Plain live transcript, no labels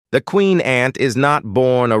The queen ant is not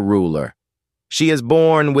born a ruler. She is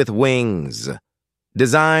born with wings,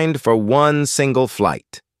 designed for one single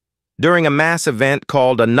flight. During a mass event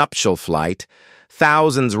called a nuptial flight,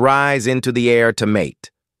 thousands rise into the air to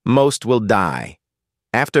mate. Most will die.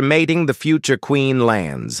 After mating, the future queen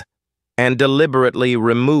lands and deliberately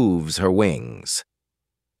removes her wings.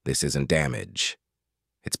 This isn't damage.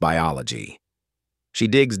 It's biology. She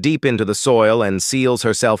digs deep into the soil and seals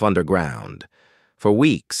herself underground. For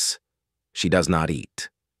weeks, she does not eat.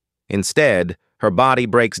 Instead, her body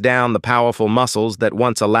breaks down the powerful muscles that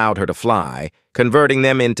once allowed her to fly, converting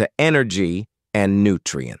them into energy and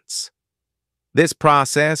nutrients. This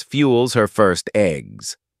process fuels her first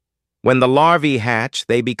eggs. When the larvae hatch,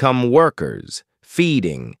 they become workers,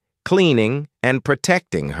 feeding, cleaning, and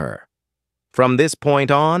protecting her. From this point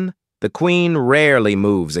on, the queen rarely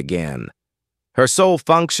moves again. Her sole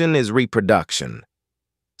function is reproduction.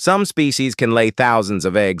 Some species can lay thousands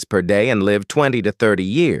of eggs per day and live 20 to 30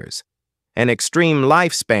 years, an extreme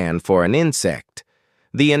lifespan for an insect.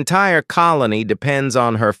 The entire colony depends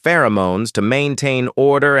on her pheromones to maintain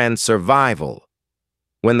order and survival.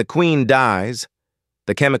 When the queen dies,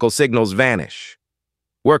 the chemical signals vanish.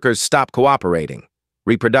 Workers stop cooperating.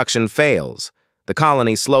 Reproduction fails. The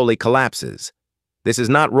colony slowly collapses. This is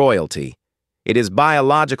not royalty. It is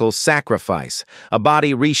biological sacrifice, a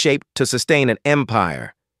body reshaped to sustain an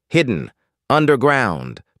empire, hidden,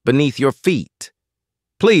 underground, beneath your feet.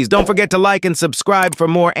 Please don't forget to like and subscribe for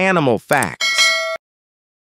more animal facts.